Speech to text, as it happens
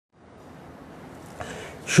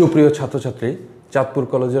সুপ্রিয় ছাত্রছাত্রী, চাঁদপুর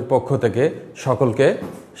কলেজের পক্ষ থেকে সকলকে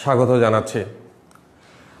স্বাগত জানাচ্ছি।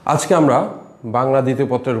 আজকে আমরা বাংলা দ্বিতীয়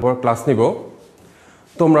পত্রের উপর ক্লাস নিব।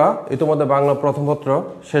 তোমরা ইতিমধ্যে বাংলা প্রথম পত্র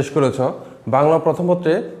শেষ করেছ। বাংলা প্রথম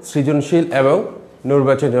পত্রে সৃজনশীল এবং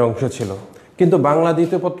নির্বাচনী অংশ ছিল, কিন্তু বাংলা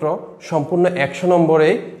দ্বিতীয় পত্র সম্পূর্ণ 100 নম্বরে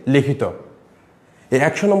লিখিত। এই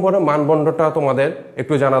 100 নম্বরের মানদণ্ডটা তোমাদের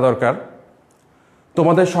একটু জানা দরকার।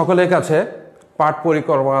 তোমাদের সকলের কাছে পাঠ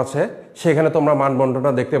পরিকর্মা আছে, সেখানে তোমরা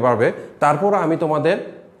মানদণ্ডটা দেখতে পারবে। তারপর আমি তোমাদের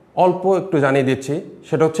অল্প একটু জানিয়ে দিচ্ছি।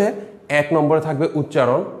 সেটা হচ্ছে 1 নম্বরে থাকবে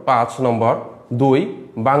উচ্চারণ 5 নম্বর, 2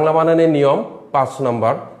 বাংলা বানানের নিয়ম 5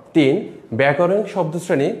 নম্বর, 3 ব্যাকরণ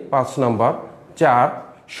শব্দশ্রেণী 5 নম্বর, 4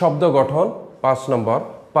 শব্দ গঠন 5 নম্বর,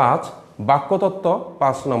 5 বাক্যতত্ত্ব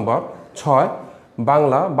 5 নম্বর, 6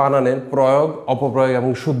 বাংলা বানানের প্রয়োগ, অপপ্রয়োগ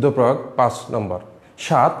এবং শুদ্ধ প্রয়োগ 5 নম্বর,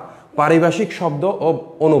 7 পারিভাষিক শব্দ ও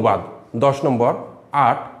অনুবাদ 10 নম্বর,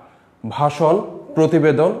 8 ভাষণ,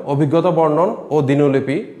 প্রতিবেদন, অভিজ্ঞতা বর্ণন ও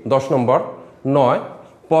দিনলিপি 10 নম্বর, 9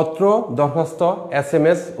 পত্র, দরখাস্ত,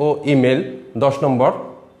 SMS ও ইমেল 10 নম্বর,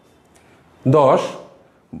 10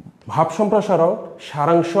 ভাব সম্প্রসারণ,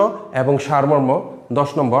 সারাংশ এবং সারমর্ম 10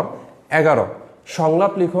 নম্বর, 11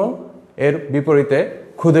 সংলাপ লিখন এর বিপরীতে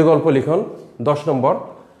ক্ষুদে গল্প লিখন 10 নম্বর,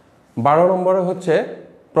 12 নম্বরে হচ্ছে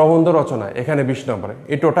প্রবন্ধ রচনা, এখানে 20 নম্বরে।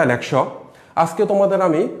 এই টোটাল 100। আজকে তোমাদের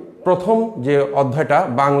আমি প্রথম যে অধ্যায়টা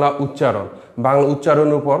বাংলা উচ্চারণ, বাংলা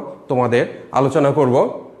উচ্চারণের উপর তোমাদের আলোচনা করব।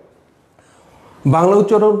 বাংলা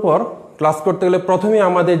উচ্চারণের উপর ক্লাস করতে গেলে প্রথমেই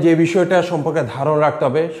আমাদের যে বিষয়টা সম্পর্কে ধারণা রাখতে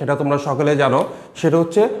হবে সেটা তোমরা সকলে জানো, সেটা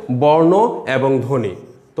হচ্ছে বর্ণ এবং ধ্বনি।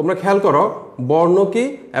 তোমরা খেয়াল করো, বর্ণ কি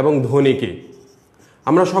এবং ধ্বনি কি।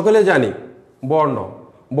 আমরা সকলে জানি বর্ণ।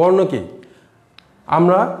 বর্ণ কি?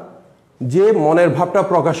 আমরা যে মনের ভাবটা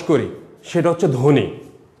প্রকাশ করি সেটা হচ্ছে ধ্বনি।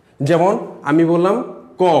 যেমন আমি বললাম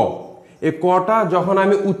ক, এই কটা যখন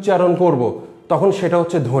আমি উচ্চারণ করব তখন সেটা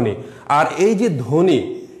হচ্ছে ধ্বনি। আর এই যে ধ্বনি,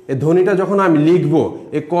 এই ধ্বনিটা যখন আমি লিখব,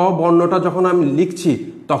 এই ক বর্ণটা যখন আমি লিখছি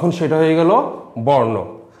তখন সেটা হয়ে গেল বর্ণ।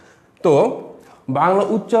 তো বাংলা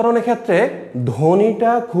উচ্চারণের ক্ষেত্রে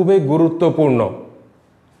ধ্বনিটা খুবই গুরুত্বপূর্ণ।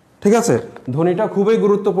 ঠিক আছে, ধ্বনিটা খুবই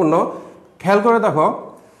গুরুত্বপূর্ণ। খেয়াল করে দেখো,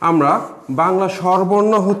 আমরা বাংলা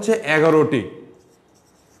স্বরবর্ণ হচ্ছে 11টি।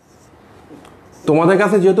 তোমাদের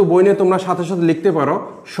কাছে যেহেতু বই নিয়ে তোমরা সাথে সাথে লিখতে পারো,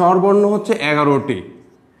 স্বরবর্ণ হচ্ছে 11টি।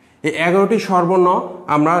 এই 11টি স্বরবর্ণ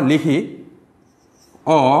আমরা লিখি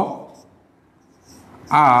অ,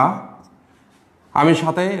 আ, আমি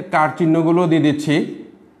সাথে কার চিহ্নগুলো দিয়ে দিচ্ছি,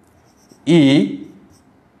 ই,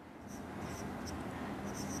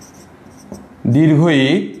 দীর্ঘ ই,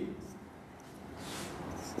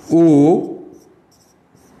 উ,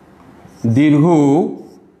 দীর্ঘ উ,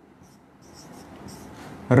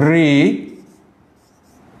 রি,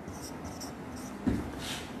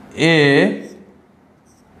 এ,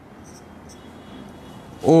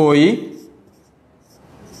 ওই,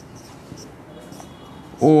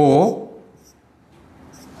 ও,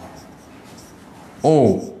 ও।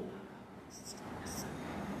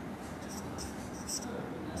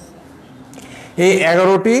 এই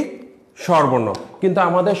 11টি স্বরবর্ণ, কিন্তু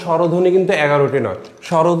আমাদের স্বরধ্বনি কিন্তু 11টি নয়,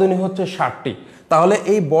 স্বরধ্বনি হচ্ছে 60টি। তাহলে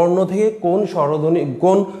এই বর্ণ থেকে কোন স্বরধ্বনি,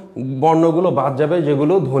 কোন বর্ণগুলো বাদ যাবে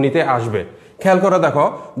যেগুলো ধ্বনিতে আসবে? খেয়াল করে দেখো,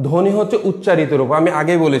 ধ্বনি হচ্ছে উচ্চারিত রূপ। আমি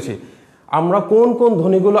আগেই বলেছি আমরা কোন কোন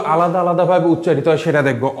ধ্বনিগুলো আলাদা আলাদাভাবে উচ্চারিত হয় সেটা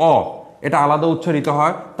দেখব। অ, এটা আলাদা উচ্চারিত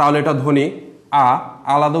হয়, তাহলে এটা ধ্বনি। আ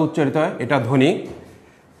আলাদা উচ্চারিত হয়, এটা ধ্বনি।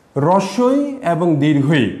 রস্বই এবং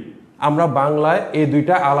দীর্ঘই আমরা বাংলায় এই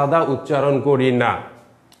দুইটা আলাদা উচ্চারণ করি না।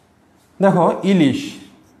 দেখো, ইলিশ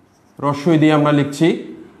রস্বই দিয়ে আমরা লিখছি,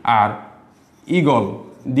 আর ইগল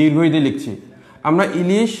দীর্ঘই দিয়ে লিখছি। আমরা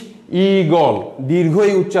ইলিশ, ইগল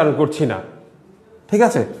দীর্ঘই উচ্চারণ করছি না। ঠিক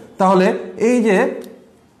আছে, তাহলে এই যে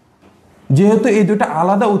যেহেতু এই দুটো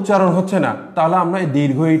আলাদা উচ্চারণ হচ্ছে না, তাহলে আমরা এই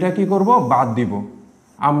দীর্ঘইটা কি করব? বাদ দিব।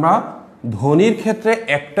 আমরা ধ্বনির ক্ষেত্রে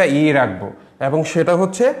একটা ই রাখবো এবং সেটা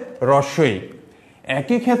হচ্ছে রস্বই।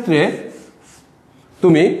 একই ক্ষেত্রে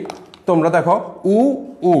তোমরা দেখো উ,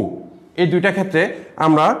 উ, এই দুইটা ক্ষেত্রে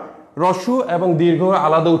আমরা রস্যু এবং দীর্ঘ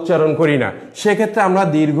আলাদা উচ্চারণ করি না, সেক্ষেত্রে আমরা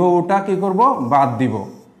দীর্ঘ উটা কি করব? বাদ দিব।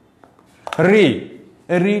 রি,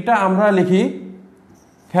 রিটা আমরা লিখি,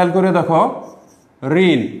 খেয়াল করে দেখো,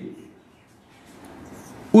 ঋণ।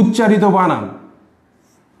 উচ্চারিত বানান,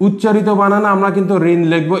 উচ্চারিত বানান আমরা কিন্তু ঋণ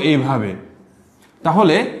লিখবো এইভাবে।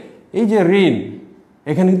 তাহলে এই যে ঋণ,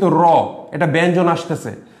 এখানে কিন্তু র, এটা ব্যঞ্জন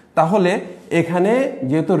আসতেছে। তাহলে এখানে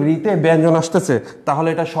যেহেতু রিতে ব্যঞ্জন আসতেছে, তাহলে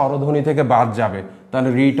এটা স্বরধ্বনি থেকে বাদ যাবে। তাহলে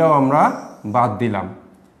রিটাও আমরা বাদ দিলাম।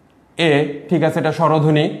 এ, ঠিক আছে, এটা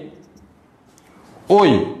স্বরধ্বনি।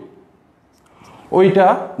 ওই, ওইটা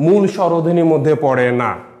মূল স্বরধ্বনির মধ্যে পড়ে না।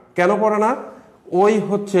 কেন পড়ে না? ওই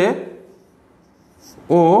হচ্ছে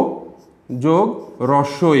ও যোগ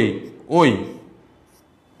রস্বই ওই।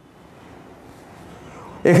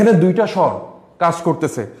 এখানে দুইটা স্বর কাজ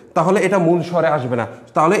করতেছে, তাহলে এটা মূল স্বরে আসবে না,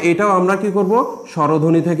 তাহলে এটাও আমরা কি করব,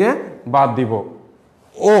 স্বরধ্বনি থেকে বাদ দিব।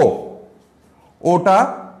 ও, ওটা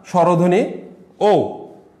স্বরধ্বনি, ও,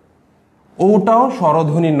 ওটাও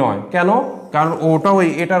স্বরধ্বনি নয়, কেন? কারণ ওটাও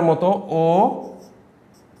এটার মতো ও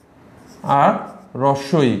আর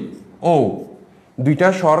রস্বই ও, দুইটা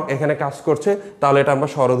স্বর এখানে কাজ করছে, তাহলে এটা আমরা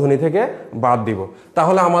স্বরধ্বনি থেকে বাদ দিব।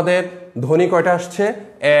 তাহলে আমাদের ধ্বনি কয়টা আসছে?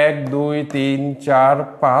 1 2 3 4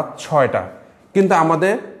 5 6টা, কিন্তু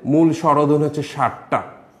আমাদের মূল স্বরধ্বনি হচ্ছে 7টা।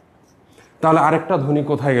 তাহলে আরেকটা ধ্বনি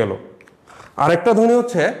কোথায় গেল? আরেকটা ধ্বনি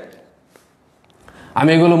হচ্ছে, আমি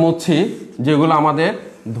এগুলো মুছছি যেগুলো আমাদের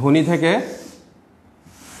ধ্বনি থেকে,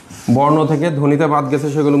 বর্ণ থেকে ধ্বনিতে বাদ গেছে,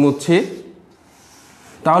 সেগুলো মুছছি।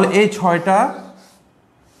 তাহলে এই 6টা।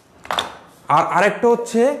 আর আরেকটা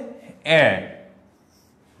হচ্ছে এ,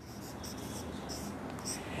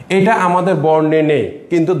 এটা আমাদের বর্ণে নেই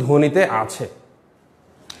কিন্তু ধ্বনিতে আছে।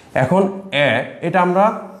 এখন এ, এটা আমরা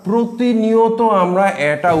প্রতিনিয়ত আমরা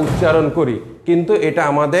এটা উচ্চারণ করি, কিন্তু এটা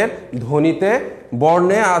আমাদের ধ্বনিতে,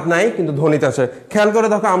 বর্ণে আর নাই কিন্তু ধ্বনিতে আছে। খেয়াল করে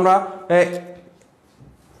দেখো, আমরা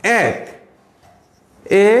এক,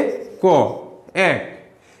 এ ক, এক,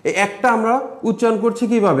 এই একটা আমরা উচ্চারণ করছি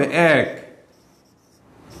কিভাবে? এক,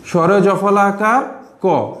 স্বরে জফলা আকার ক,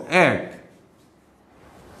 এক,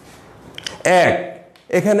 এক।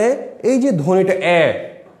 এখানে এই যে ধ্বনিটা এ,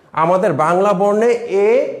 আমাদের বাংলা বর্ণে এ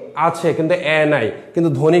আছে কিন্তু এ নাই, কিন্তু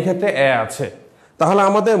ধ্বনি ক্ষেত্রে এ আছে। তাহলে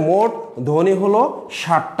আমাদের মোট ধ্বনি হলো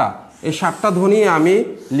 7টা। এই 7টা ধ্বনি আমি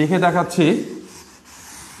লিখে দেখাচ্ছি।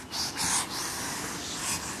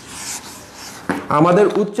 আমাদের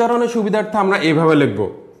উচ্চারণের সুবিধার্থে আমরা এভাবে লিখব,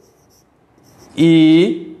 ই,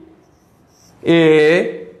 এ,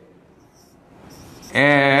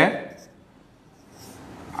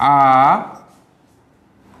 আ,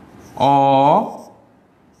 অ,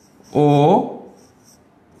 ও,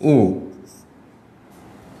 উ,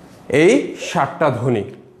 এই 7টা ধ্বনি।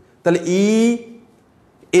 তাহলে ই,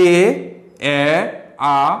 এ,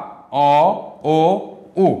 আ, অ, ও,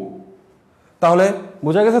 উ। তাহলে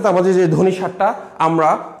বোঝা গেছে তো আমাদের যে ধ্বনি 7টা, আমরা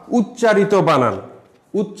উচ্চারিত বানান,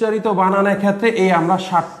 উচ্চারিত বানানের ক্ষেত্রে এই আমরা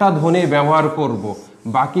 7টা ধ্বনি ব্যবহার করব।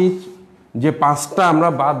 বাকি যে 5টা আমরা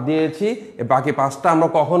বাদ দিয়েছি, বাকি 5টা আমরা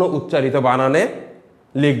কখনো উচ্চারিত বানানে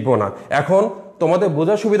লিখব না। এখন তোমাদের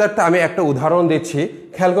বোঝার সুবিধার্থে আমি একটা উদাহরণ দিচ্ছি,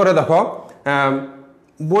 খেয়াল করে দেখো।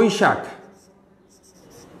 বৈশাখ,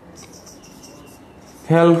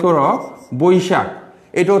 খেয়াল করো, বৈশাখ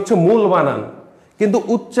এটা হচ্ছে মূল বানান, কিন্তু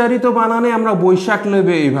উচ্চারিত বানানে আমরা বৈশাখ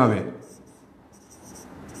নেবে এইভাবে,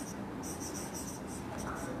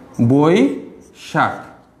 বৈশাখ।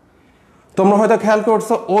 তোমরা হয়তো খেয়াল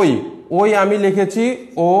করছো, ওই, ওই আমি লিখেছি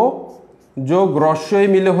ও যোগ রস্বই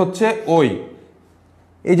মিলে হচ্ছে ওই,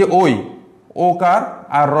 এই যে ওই, ওকার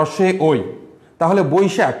আর রস্বই ওই। তাহলে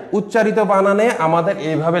বৈশাখ উচ্চারিত বানানে আমাদের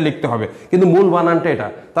এইভাবে লিখতে হবে, কিন্তু মূল বানানটা এটা।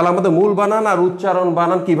 তাহলে আমাদের মূল বানান আর উচ্চারণ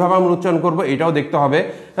বানান কিভাবে আমরা উচ্চারণ করব এটাও দেখতে হবে।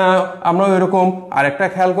 আমরা এরকম আরেকটা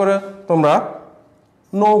খেয়াল করে তোমরা,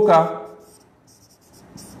 নৌকা,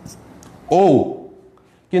 ও,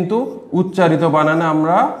 কিন্তু উচ্চারিত বানানে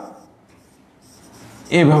আমরা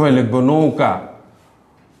এভাবে লিখবো, নৌকা,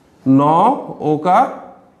 ন ওকার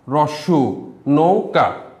রস্যু, নৌকা।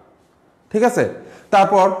 ঠিক আছে।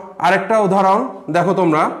 তারপর আরেকটা উদাহরণ দেখো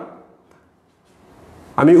তোমরা,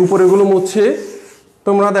 আমি উপরেগুলো মুছছি,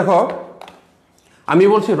 তোমরা দেখো, আমি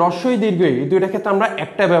বলছি রস্বই দীর্ঘই, এই দুইটা ক্ষেত্রে আমরা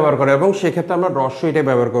একটা ব্যবহার করি এবং সেক্ষেত্রে আমরা রস্বইটা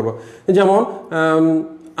ব্যবহার করব। যেমন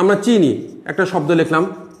আমরা চিনি, একটা শব্দ লিখলাম,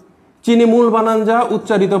 চিনি মূল বানান যা,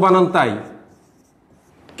 উচ্চারিত বানান তাই,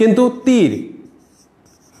 কিন্তু তীর,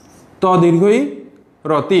 ত দীর্ঘই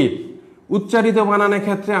র, তীর, উচ্চারিত বানানের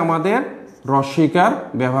ক্ষেত্রে আমাদের রস্বইকার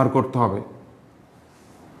ব্যবহার করতে হবে।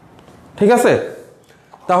 ঠিক আছে।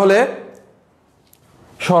 তাহলে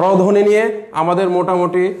স্বরধ্বনি নিয়ে আমাদের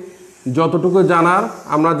মোটামুটি যতটুকু জানার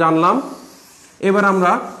আমরা জানলাম। এবার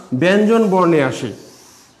আমরা ব্যঞ্জন বর্ণে আসি।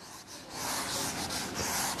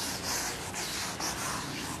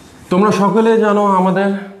 তোমরা সকলে জানো আমাদের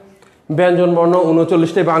ব্যঞ্জন বর্ণ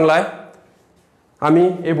 39টি বাংলায়। আমি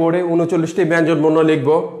এই বোর্ডে 39টি ব্যঞ্জন বর্ণ লিখব,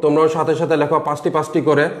 তোমরাও সাথে সাথে লেখো 5টি 5টি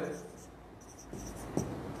করে।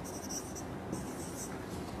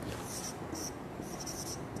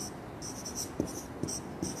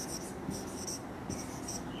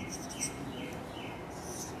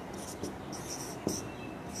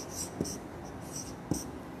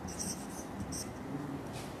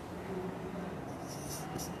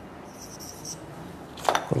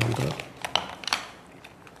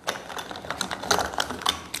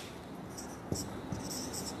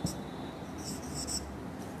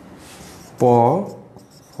 প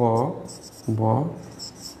ফ ব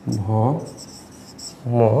ভ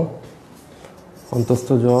ম অন্তস্থ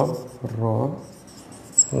জ র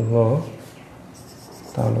ল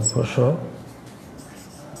তালব্য শ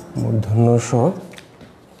মূর্ধন্য ষ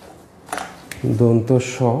দন্ত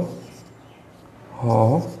স হ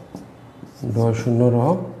ঢ শূন্য র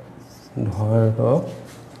ঢয় র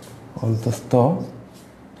অন্তস্থ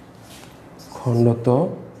খণ্ডত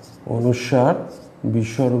অনুস্বার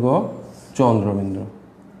বিসর্গ চন্দ্রবিন্দু।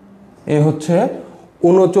 এ হচ্ছে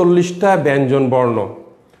 ৩৯টা ব্যঞ্জন বর্ণ।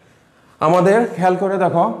 আমাদের খেয়াল করে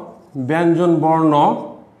দেখো, ব্যঞ্জন বর্ণ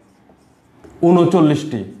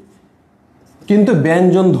 ৩৯টি, কিন্তু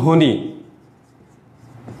ব্যঞ্জন ধ্বনি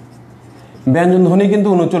কিন্তু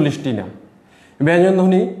 ৩৯টি না। ব্যঞ্জন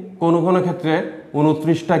ধ্বনি কোনো কোনো ক্ষেত্রে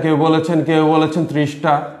 ২৯টা, কেউ বলেছেন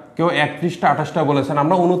 ৩০টা, কেউ ৩১টা ২৮টা বলেছেন।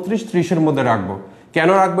 আমরা ২৯ ৩০-এর মধ্যে রাখবো। কেন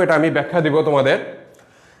রাখবো এটা আমি ব্যাখ্যা দিব তোমাদের।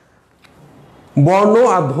 বর্ণ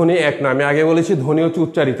আর ধ্বনি এক না, আমি আগে বলেছি ধ্বনি হচ্ছে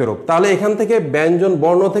উচ্চারিত রূপ। তাহলে এখান থেকে ব্যঞ্জন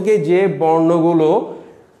বর্ণ থেকে যে বর্ণগুলো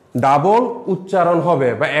ডাবল উচ্চারণ হবে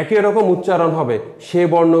বা একই রকম উচ্চারণ হবে, সে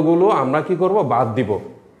বর্ণগুলো আমরা কি করব, বাদ দিব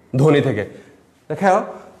ধ্বনি থেকে। দেখো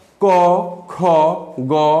ক খ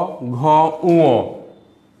গ ঘ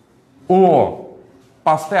উ,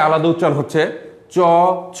 পাঁচটায় আলাদা উচ্চারণ হচ্ছে চ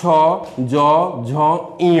ছ জ ঝ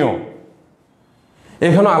ইয়,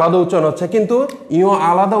 এখানে আলাদা উচ্চারণ হচ্ছে। কিন্তু ইয়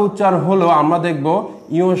আলাদা উচ্চারণ হলেও আমরা দেখব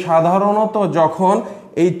ইয় সাধারণত যখন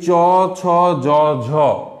এই চ ছ জ ঝ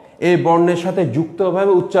এই বর্ণের সাথে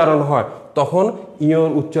যুক্তভাবে উচ্চারণ হয়, তখন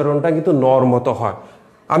ইয়র উচ্চারণটা কিন্তু নর মতো হয়।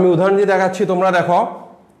 আমি উদাহরণ দিয়ে দেখাচ্ছি, তোমরা দেখো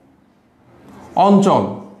অঞ্চল,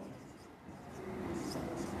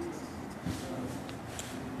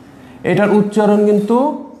 এটার উচ্চারণ কিন্তু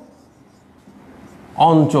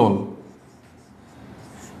অঞ্চল।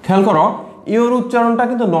 খেয়াল করো, ইওর উচ্চারণটা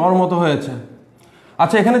কিন্তু নর মতো হয়েছে।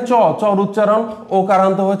 আচ্ছা, এখানে চর উচ্চারণ ও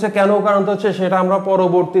কারান্ত হচ্ছে। কেন ও কারান্ত হচ্ছে সেটা আমরা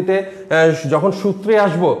পরবর্তীতে যখন সূত্রে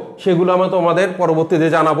আসব সেগুলো আমরা তোমাদের পরবর্তীতে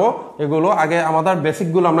জানাবো। এগুলো আগে আমাদের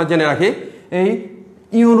বেসিকগুলো আমরা জেনে রাখি। এই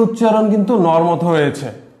ইওর উচ্চারণ কিন্তু নর মতো হয়েছে।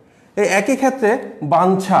 এই একই ক্ষেত্রে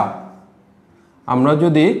বাঞ্ছা, আমরা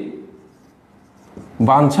যদি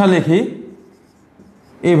বাঞ্ছা লিখি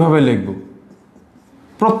এইভাবে লিখব,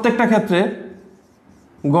 প্রত্যেকটা ক্ষেত্রে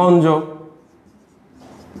গঞ্জ।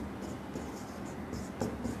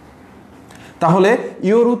 তাহলে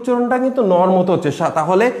ইওর উচ্চারণটা কিন্তু নর মতো হচ্ছে।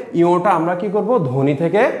 তাহলে ইওটা আমরা কি করব, ধ্বনি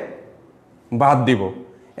থেকে বাদ দিব।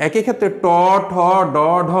 একই ক্ষেত্রে ট ঠ ড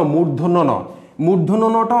ঢ মূর্ধন্য ন, মূর্ধন্য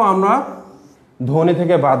নটাও আমরা ধ্বনি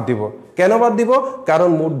থেকে বাদ দিব। কেন বাদ দিব? কারণ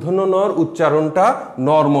মূর্ধন্য নর উচ্চারণটা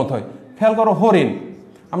নর মতো হয়। খেয়াল করো হরিণ,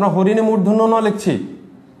 আমরা হরিণে মূর্ধন্য ন লিখছি,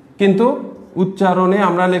 কিন্তু উচ্চারণে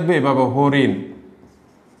আমরা লিখবো এভাবে হরিণ।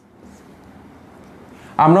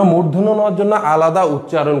 আমরা মূর্ধন্য নর জন্য আলাদা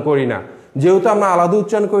উচ্চারণ করি না। যেহেতু আমরা আলাদা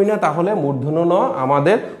উচ্চারণ করি না, তাহলে মূর্ধন্য ন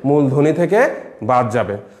আমাদের মূলধ্বনি থেকে বাদ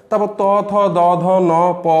যাবে। তারপর ত থ দ ধ ন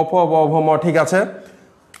প ফ ব ভ ম, ঠিক আছে।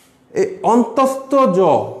 এই অন্তস্থ জ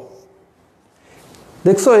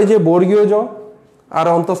দেখছো, এই যে বর্গীয় জ আর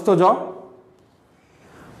অন্তস্থ জ।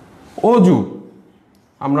 অজু,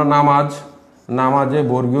 আমরা নামাজে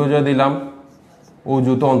বর্গীয় জ দিলাম,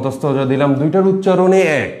 অজুতে অন্তস্থ জ দিলাম, দুইটার উচ্চারণে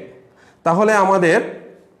এক। তাহলে আমাদের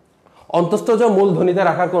অন্তস্থ জ মূলধ্বনিতে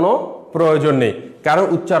রাখার কোনো প্রয়োজন নেই, কারণ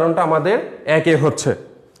উচ্চারণটা আমাদের একে হচ্ছে।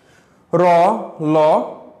 র ল,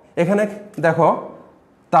 এখানে দেখো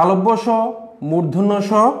তালব্য স, মূর্ধন্য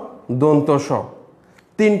স, দন্ত স,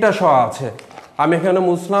 তিনটা স আছে। আমি এখানে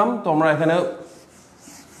মুছলাম, তোমরা এখানে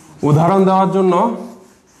উদাহরণ দেওয়ার জন্য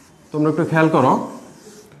তোমরা একটু খেয়াল করো।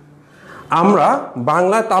 আমরা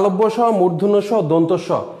বাংলা তালব্য স, মূর্ধন্য স, দন্ত স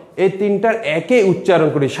এই তিনটার একে উচ্চারণ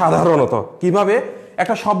করি সাধারণত। কিভাবে?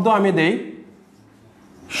 একটা শব্দ আমি দেই,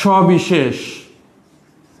 সবিশেষ,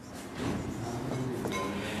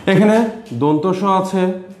 এখানে দন্ত স আছে,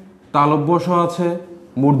 তালব্য স আছে,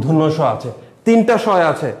 মূর্ধন্য স আছে, তিনটা স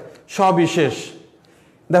আছে। সবিশেষ,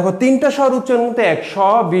 দেখো তিনটা স্বর উচ্চারণ করতে এক,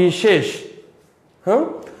 সবিশেষ। হ্যাঁ,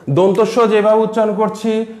 দন্ত স যেভাবে উচ্চারণ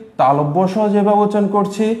করছি, তালব্য স যেভাবে উচ্চারণ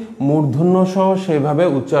করছি, মূর্ধন্য স সেভাবে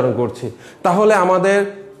উচ্চারণ করছি। তাহলে আমাদের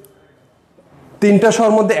তিনটা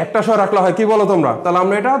স্বর মধ্যে একটা স্বর রাখলে হয় কি বলো তোমরা? তাহলে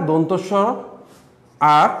আমরা এটা দন্ত স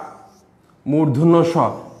আর মূর্ধন্য স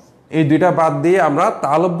এই দুইটা বাদ দিয়ে আমরা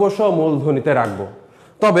তালব্য স মূলধ্বনিতে রাখবো।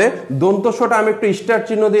 তবে দন্ত সটা আমি একটু স্টার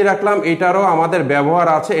চিহ্ন দিয়ে রাখলাম, এটারও আমাদের ব্যবহার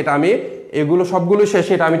আছে। এটা আমি এগুলো সবগুলো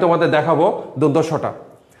শেষে এটা আমি তোমাদের দেখাবো। দন্ত সটা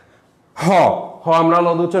হ, আমরা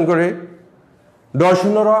আলাদা উচ্চারণ করি। ড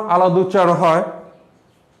শূন্য র আলাদা উচ্চারণ হয়,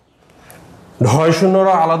 ঢয় শূন্য র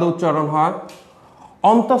আলাদা উচ্চারণ হয়।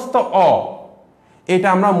 অন্তস্থ অ, এটা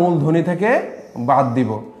আমরা মূলধ্বনি থেকে বাদ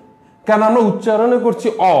দিব, কেন আমরা উচ্চারণে করছি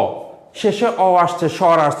অ। শেষে অ আসছে,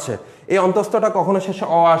 স্বর আসছে, এই অন্তস্থটা কখনো শেষে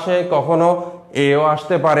অ আসে, কখনো এও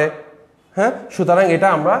আসতে পারে। হ্যাঁ, সুতরাং এটা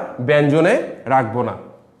আমরা ব্যঞ্জনে রাখবো না।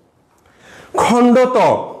 খণ্ডত,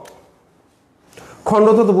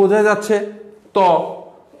 খণ্ডত তো বোঝা যাচ্ছে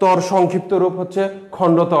তর সংক্ষিপ্ত রূপ হচ্ছে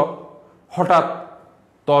খণ্ডত, হঠাৎ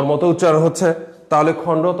তর মতো উচ্চারণ হচ্ছে, তাহলে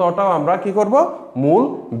খণ্ডতটাও আমরা কি করব, মূল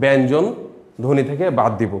ব্যঞ্জন ধ্বনি থেকে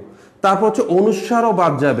বাদ দিব। তারপর হচ্ছে অনুস্বারও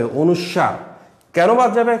বাদ যাবে। অনুস্বার কেন বাদ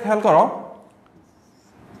যাবে খেয়াল করো,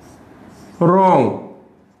 রং,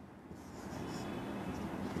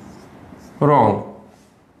 রং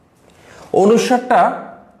অনুস্বারটা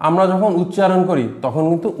আমরা যখন উচ্চারণ করি তখন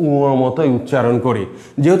কিন্তু উঁর মতোই উচ্চারণ করি।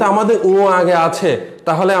 যেহেতু আমাদের উ আগে আছে,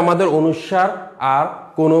 তাহলে আমাদের অনুস্বার আর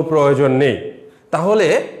কোনো প্রয়োজন নেই। তাহলে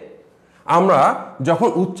আমরা যখন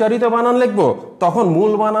উচ্চারিত বানান লিখব তখন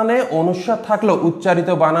মূল বানানে অনুস্বার থাকলেও উচ্চারিত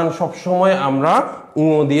বানান সবসময় আমরা উ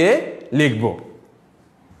দিয়ে লিখব।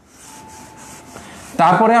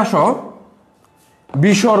 তারপরে আসো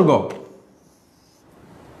বিসর্গ।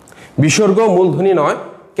 বিসর্গ মূলধ্বনি নয়।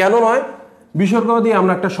 কেন নয়? বিসর্গ দিয়ে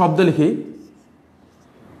আমরা একটা শব্দ লিখি,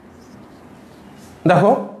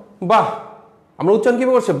 দেখো বাহ, আমরা উচ্চারণ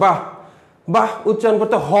কিভাবে করছি, বাহ, বাহ উচ্চারণ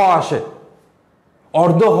করতে হ আসে,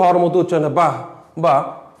 অর্ধ হওয়ার মতো উচ্চারণ, বাহ বা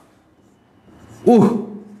উহ,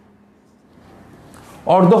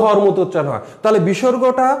 অর্ধ হওয়ার মতো উচ্চারণ হয়। তাহলে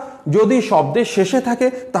বিসর্গটা যদি শব্দের শেষে থাকে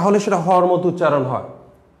তাহলে সেটা হওয়ার মতো উচ্চারণ হয়,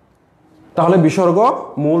 তাহলে বিসর্গ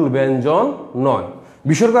মূল ব্যঞ্জন নয়।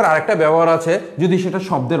 বিসর্গের আরেকটা ব্যবহার আছে, যদি সেটা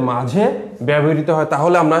শব্দের মাঝে ব্যবহৃত হয়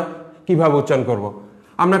তাহলে আমরা কিভাবে উচ্চারণ করব।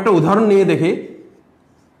 আমরা একটা উদাহরণ নিয়ে দেখি।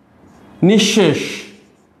 নিঃশেষ,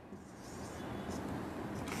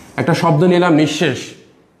 একটা শব্দ নিলাম নিঃশেষ।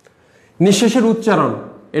 নিঃশেষের উচ্চারণ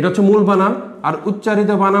এটা হচ্ছে মূল বানান, আর উচ্চারিত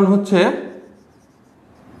বানান হচ্ছে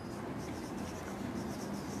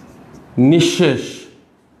নিঃশেষ।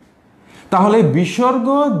 তাহলে বিসর্গ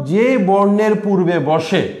যে বর্ণের পূর্বে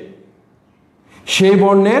বসে সেই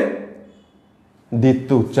বর্ণের দ্বিত্ব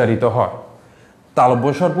উচ্চারিত হয়।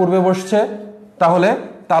 তালব্যস্বর পূর্বে বসছে, তাহলে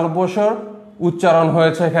তালব্যস্বর উচ্চারণ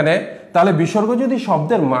হয়েছে এখানে। তাহলে বিসর্গ যদি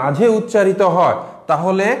শব্দের মাঝে উচ্চারিত হয়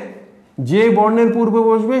তাহলে যে বর্ণের পূর্বে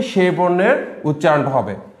বসবে সেই বর্ণের উচ্চারণটা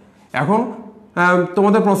হবে। এখন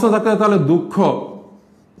তোমাদের প্রশ্ন থাকতে, তাহলে দুঃখ,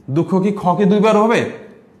 দুঃখ কি খ কি দুইবার হবে?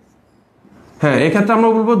 হ্যাঁ, এক্ষেত্রে আমরা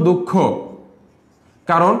বলবো দুঃখ,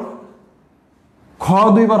 কারণ খ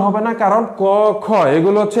দুইবার হবে না, কারণ ক খ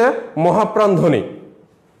এগুলো হচ্ছে মহাপ্রাণ ধ্বনি।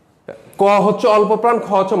 ক হচ্ছে অল্প প্রাণ, খ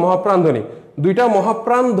হচ্ছে মহাপ্রাণ ধ্বনি। দুইটা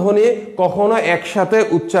মহাপ্রাণ ধ্বনি কখনো একসাথে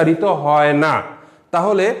উচ্চারিত হয় না।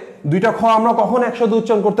 তাহলে দুইটা খ আমরা কখনো একসাথে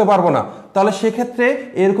উচ্চারণ করতে পারবো না। তাহলে সেক্ষেত্রে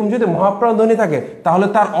এরকম যদি মহাপ্রাণ ধ্বনি থাকে তাহলে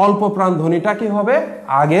তার অল্প প্রাণ ধ্বনিটা কি হবে,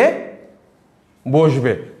 আগে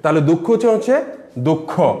বসবে। তাহলে দুঃখ হচ্ছে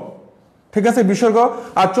দুঃখ, ঠিক আছে, বিসর্গ।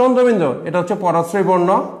 আর চন্দ্রবিন্দু এটা হচ্ছে পরাশ্রয় বর্ণ,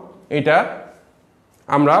 এটা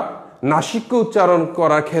আমরা নাসিক্য উচ্চারণ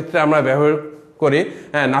করার ক্ষেত্রে আমরা ব্যবহার করি।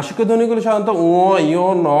 হ্যাঁ, নাসিক্য ধ্বনিগুলো সাধারণত উ, ইয়,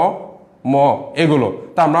 ন, ম এগুলো।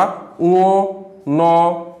 তা আমরা উ, ন,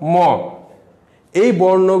 ম এই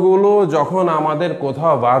বর্ণগুলো যখন আমাদের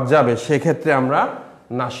কোথাও বাদ যাবে সেক্ষেত্রে আমরা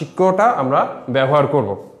নাসিক্যটা আমরা ব্যবহার করব,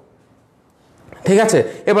 ঠিক আছে।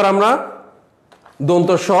 এবার আমরা দন্ত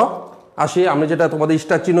স আসি। আমি যেটা তোমাদের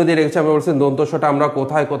স্টার চিহ্ন দিয়ে রেখেছি, আমি বলছি দন্ত সটা আমরা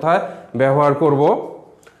কোথায় কোথায় ব্যবহার করব।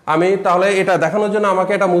 আমি তাহলে এটা দেখানোর জন্য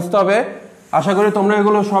আমাকে এটা মুছতে হবে। আশা করি তোমরা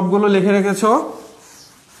এগুলো সবগুলো লিখে রেখেছো।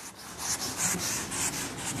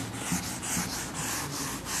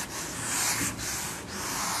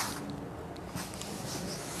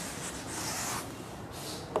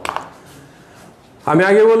 আমি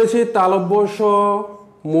আগে বলেছি তালব্য স,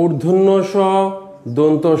 মূর্ধন্য স,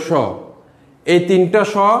 দন্ত স, এই তিনটা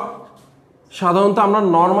স সাধারণত আমরা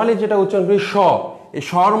নর্মালি যেটা উচ্চারণ করি স, এই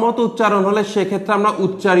স্বর মতো উচ্চারণ হলে সেক্ষেত্রে আমরা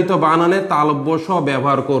উচ্চারিত বানানে তালব্য স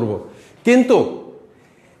ব্যবহার করব। কিন্তু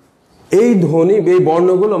এই ধ্বনি, এই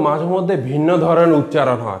বর্ণগুলো মাঝে মধ্যে ভিন্ন ধরনের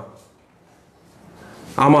উচ্চারণ হয়।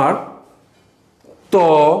 আমার ত,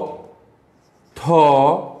 থ,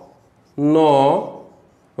 ন,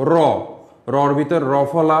 র, রর ভিতর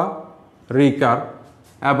রফলা, রিকার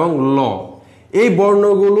এবং ল, এই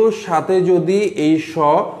বর্ণগুলোর সাথে যদি এই স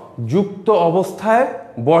যুক্ত অবস্থায়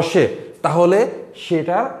বসে তাহলে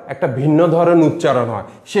সেটা একটা ভিন্ন ধরনের উচ্চারণ হয়।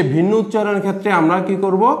 সে ভিন্ন উচ্চারণের ক্ষেত্রে আমরা কি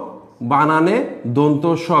করব, বানানে দন্ত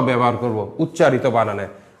স ব্যবহার করব, উচ্চারিত বানানে।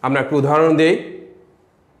 আমরা একটা উদাহরণ দেই,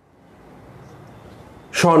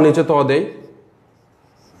 স নিচে ত দেই,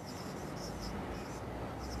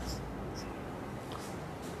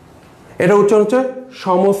 এটা উচ্চারণ হচ্ছে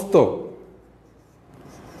সমস্ত,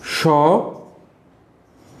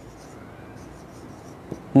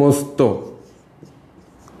 সমস্ত,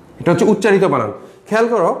 এটা হচ্ছে উচ্চারিত বানান। খেয়াল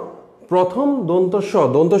করো, প্রথম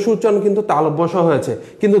দন্তস্ব উচ্চারণ কিন্তু তালব্য স হয়েছে,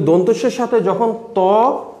 কিন্তু দন্তস্বের সাথে যখন ত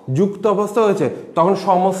যুক্ত অবস্থা হয়েছে তখন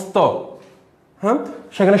সমস্ত, হ্যাঁ,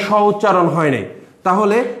 সেখানে স উচ্চারণ হয় নাই।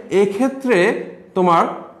 তাহলে এক্ষেত্রে তোমার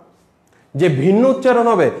যে ভিন্ন উচ্চারণ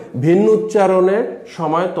হবে, ভিন্ন উচ্চারণের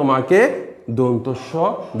সময় তোমাকে দন্তস্ব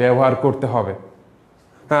ব্যবহার করতে হবে।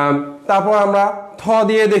 তারপর আমরা থ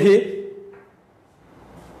দিয়ে দেখি,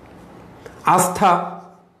 আস্থা।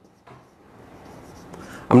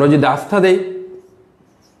 আমরা যদি আস্থা দেই,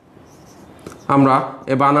 আমরা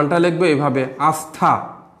এই বানানটা লিখবো এভাবে, আস্থা,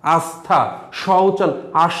 আস্থা, স উচ্চারণ,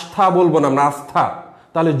 আস্থা বলবো না আমরা, আস্থা।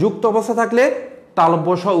 তাহলে যুক্ত অবস্থা থাকলে তালব্য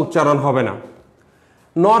স উচ্চারণ হবে না।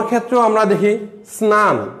 নর ক্ষেত্রেও আমরা দেখি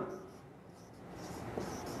স্নান,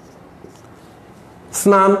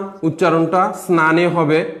 স্নান উচ্চারণটা স্নানে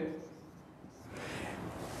হবে।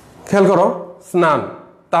 খেয়াল করো, স্নান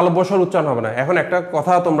তালব্য স্বর উচ্চারণ হবে না। এখন একটা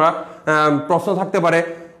কথা তোমরা প্রশ্ন থাকতে পারে,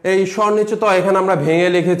 এই স্বর নিচে তো এখানে আমরা ভেঙে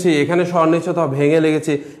লিখেছি, এখানে স্বর নিচে তো ভেঙে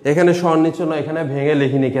লিখেছি, এখানে স্বর নিচে না এখানে ভেঙে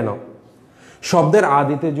লিখিনি কেন? শব্দের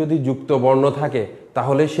আদিতে যদি যুক্ত বর্ণ থাকে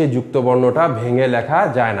তাহলে সেই যুক্ত বর্ণটা ভেঙে লেখা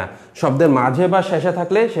যায় না। শব্দের মাঝে বা শেষে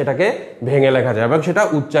থাকলে সেটাকে ভেঙে লেখা যায়, এবং সেটা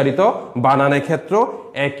উচ্চারিত বানানের ক্ষেত্রে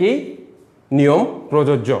একই নিয়ম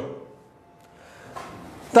প্রযোজ্য।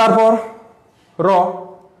 তারপর র,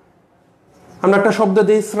 আমরা একটা শব্দ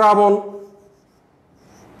দিই শ্রাবণ,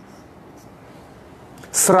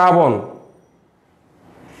 শ্রাবণ,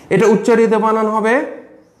 এটা উচ্চারিত বানান হবে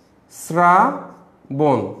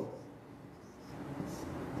শ্রাবণ।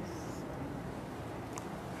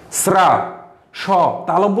 শ্রা, স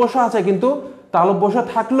তালব্য স আছে, কিন্তু তালব্য স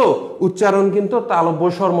থাকলেও উচ্চারণ কিন্তু তালব্য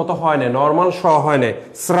স্বর মতো হয় না, নর্মাল স হয় না,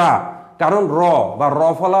 শ্রা। কারণ র বা র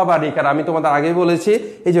ফলা বা রিকার, আমি তোমাদের আগে বলেছি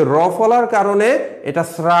এই যে র ফলার কারণে এটা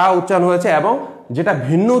শ্রা উচ্চারণ হয়েছে, এবং যেটা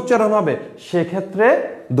ভিন্ন উচ্চারণ হবে সেক্ষেত্রে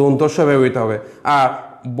দন্তস্ব ব্যবহৃত হবে। আর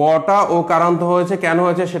বটা ও কারান্ত হয়েছে, কেন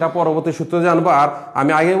হয়েছে সেটা পরবর্তী সূত্রে জানবো। আর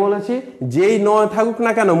আমি আগে বলেছি যেই নয় থাকুক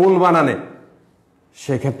না কেন মূল বানানে,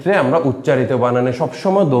 সেক্ষেত্রে আমরা উচ্চারিত বানানে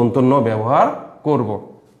সবসময় দন্ত ন ব্যবহার করব।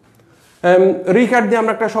 রিকার দিয়ে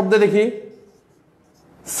আমরা একটা শব্দ দেখি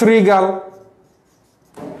শ্রীগাল,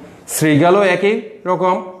 শ্রীগালও একই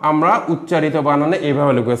রকম, আমরা উচ্চারিত বানানে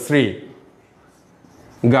এইভাবে লিখব শ্রী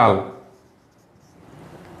গাল।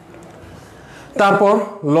 তারপর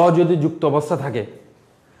ল যদি যুক্ত অবস্থা থাকে,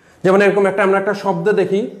 যেমন এরকম আমরা একটা শব্দ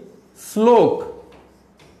দেখি শ্লোক,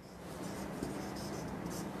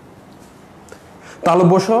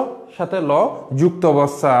 তালব্য স সাথে ল যুক্ত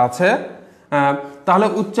অবস্থা আছে, তাহলে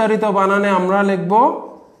উচ্চারিত বানানে আমরা লিখব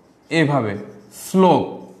এইভাবে শ্লোক।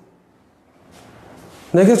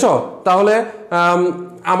 দেখেছ? তাহলে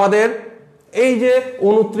আমাদের এই যে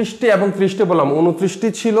 29টি এবং 30টি বললাম, 29টি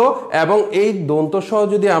ছিল, এবং এই দন্ত স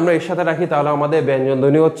যদি আমরা এর সাথে রাখি তাহলে আমাদের ব্যঞ্জন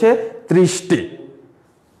ধ্বনি হচ্ছে 30টি।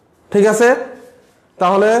 ঠিক আছে?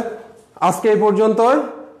 তাহলে আজকে এই পর্যন্তই।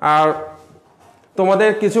 আর তোমাদের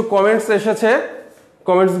কিছু কমেন্টস এসেছে,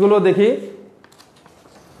 কমেন্টসগুলো দেখি।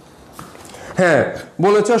 হ্যাঁ,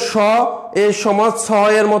 বলেছ স এর সমাজ ছ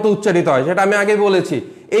এর মতো উচ্চারিত হয়, সেটা আমি আগে বলেছি।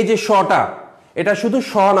 এই যে শটা, এটা শুধু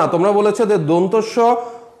স না, তোমরা বলেছো যে দন্তস্ব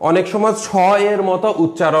অনেক সময় ছ এর মতো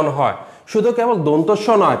উচ্চারণ হয়। শুধু কেবল দন্তস্ব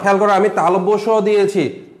নয়, খেয়াল করো আমি তালব্য স দিয়েছি,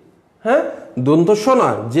 হ্যাঁ, দন্তস্ব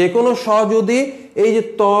নয়, যে কোনো স যদি এই যে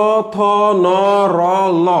ত থ ন র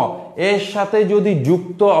ল এর সাথে যদি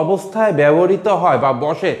যুক্ত অবস্থায় ব্যবহৃত হয় বা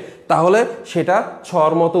বসে, তাহলে সেটা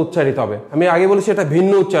ছর মতো উচ্চারিত হবে। আমি আগে বলেছি এটা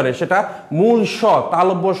ভিন্ন উচ্চারণ, সেটা মূল স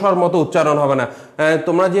তালব্য স্বর মতো উচ্চারণ হবে না।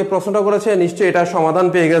 তোমরা যে প্রশ্নটা করেছে নিশ্চয়ই এটার সমাধান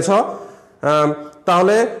পেয়ে গেছো।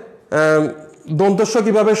 তাহলে দন্তস্ব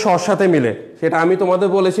কিভাবে স্বর সাথে মিলে সেটা আমি তোমাদের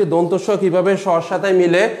বলেছি। দন্তস্ব কিভাবে স্বর সাথে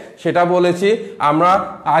মিলে সেটা বলেছি। আমরা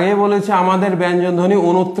আগে বলেছি আমাদের ব্যঞ্জন ধ্বনি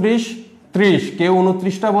 29, 30, কেউ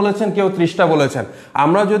 29টা বলেছেন, কেউ 30টা বলেছেন।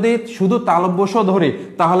 আমরা যদি শুধু তালব্য স ধরি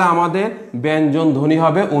তাহলে আমাদের ব্যঞ্জন ধ্বনি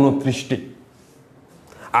হবে 29টি।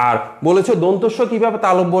 আর বলেছে দন্তস্ব কিভাবে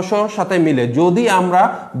তালব্য স সাথে মিলে, যদি আমরা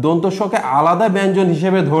দন্তস্বকে আলাদা ব্যঞ্জন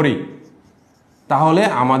হিসেবে ধরি তাহলে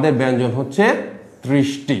আমাদের ব্যঞ্জন হচ্ছে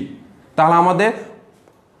 30টি। তাহলে আমাদের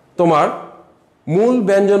তোমার মূল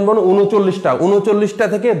ব্যঞ্জন বর্ণ 39টা, 39টা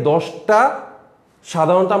থেকে 10টা,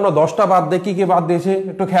 সাধারণত আমরা 10টা বাদ দিই। কি কি বাদ দিয়েছি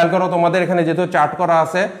একটু খেয়াল করো। তোমাদের এখানে যেহেতু চার্ট করা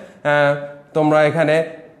আছে, তোমরা এখানে,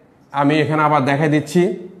 আমি এখানে আবার দেখাই দিচ্ছি,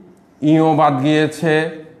 ইও বাদ গিয়েছে,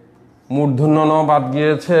 মূর্ধন্য ন বাদ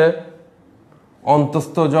গিয়েছে,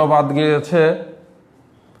 অন্তস্থ জ বাদ গিয়েছে,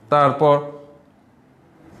 তারপর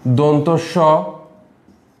দন্তস্ব,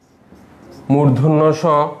 মূর্ধন্য স,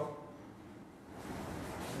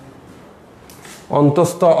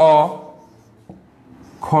 অন্তস্থ অ,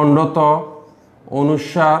 খণ্ডত,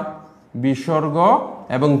 অনুস্বার, বিসর্গ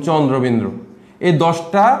এবং চন্দ্রবিন্দু। এই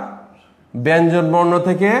 10টা ব্যঞ্জন বর্ণ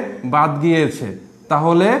থেকে বাদ গিয়েছে,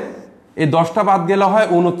 তাহলে এই 10টা বাদ গেলে হয়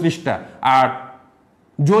 29টা। আর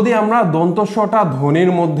যদি আমরা দন্তস্বটা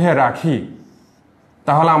ধ্বনির মধ্যে রাখি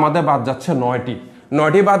তাহলে আমাদের বাদ যাচ্ছে 9টি।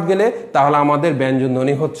 9টি বাদ গেলে তাহলে আমাদের ব্যঞ্জন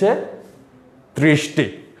ধ্বনি হচ্ছে 30টি।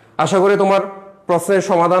 আশা করি তোমার প্রশ্নের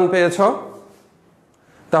সমাধান পেয়েছ।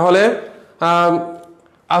 তাহলে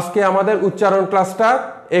আজকে আমাদের উচ্চারণ ক্লাসটা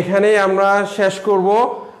এখানেই আমরা শেষ করব।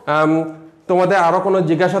 তোমাদের আরো কোনো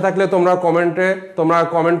জিজ্ঞাসা থাকলে তোমরা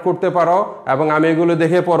কমেন্ট করতে পারো এবং আমি এগুলো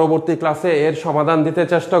দেখে পরবর্তী ক্লাসে এর সমাধান দিতে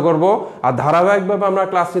চেষ্টা করব। আর ধারাবাহিকভাবে আমরা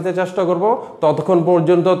ক্লাস নিতে চেষ্টা করব। ততক্ষণ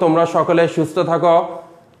পর্যন্ত তোমরা সকলে সুস্থ থাকো,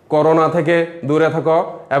 করোনা থেকে দূরে থাকো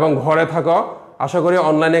এবং ঘরে থাকো। আশা করি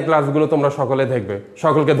অনলাইনে ক্লাসগুলো তোমরা সকলে দেখবে।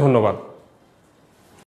 সকলকে ধন্যবাদ।